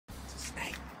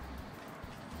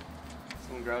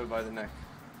and grab it by the neck.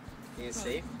 Think it's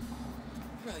safe?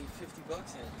 Probably $50 in.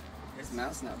 His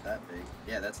mouth's not that big.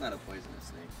 Yeah, that's not a poisonous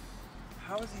snake.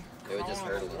 How is he It would just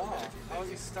hurt a little bit. How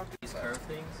is he stuck? These curve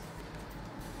things?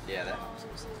 Yeah, that helps.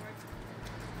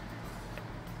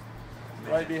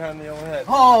 Right behind the old head.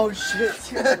 Oh shit!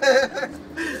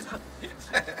 Let's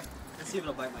see if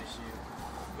it'll bite my shoe.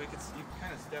 You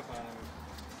kind of step on him.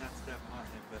 Not step on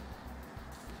him, but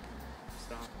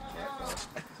stop.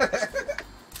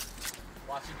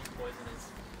 Watching you poisonous.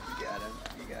 You got him.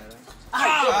 You got him.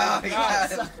 Oh, he got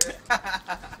him.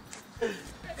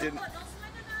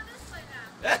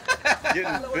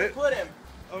 Getting bit. Put him.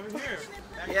 Over here.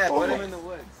 Yeah, put him in the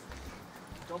woods.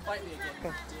 Don't bite me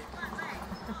again.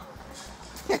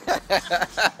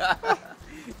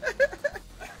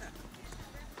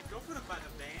 Go put him by the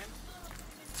van.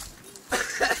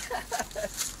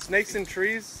 Snakes in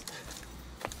trees.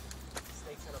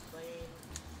 Snakes on a plane.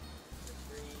 A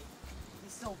tree.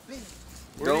 He's so big.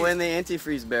 Go in the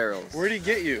antifreeze barrels. Where'd he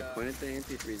get you? Point at the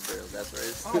antifreeze barrels. That's where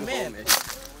it's. Oh man.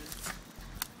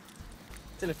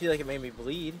 Didn't feel like it made me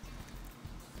bleed.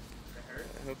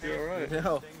 I hope you're alright.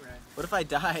 No. What if I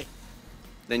die?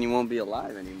 Then you won't be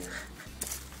alive anymore.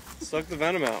 Suck the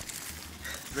venom out.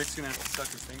 Rick's gonna have to suck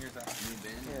his fingers out.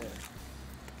 Yeah.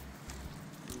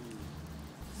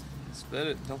 Spit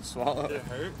it. Don't swallow Did it. it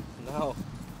hurt? No.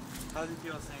 How did you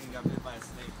feel saying you got bit by a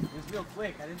snake? It was real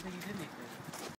quick. I didn't think he did anything.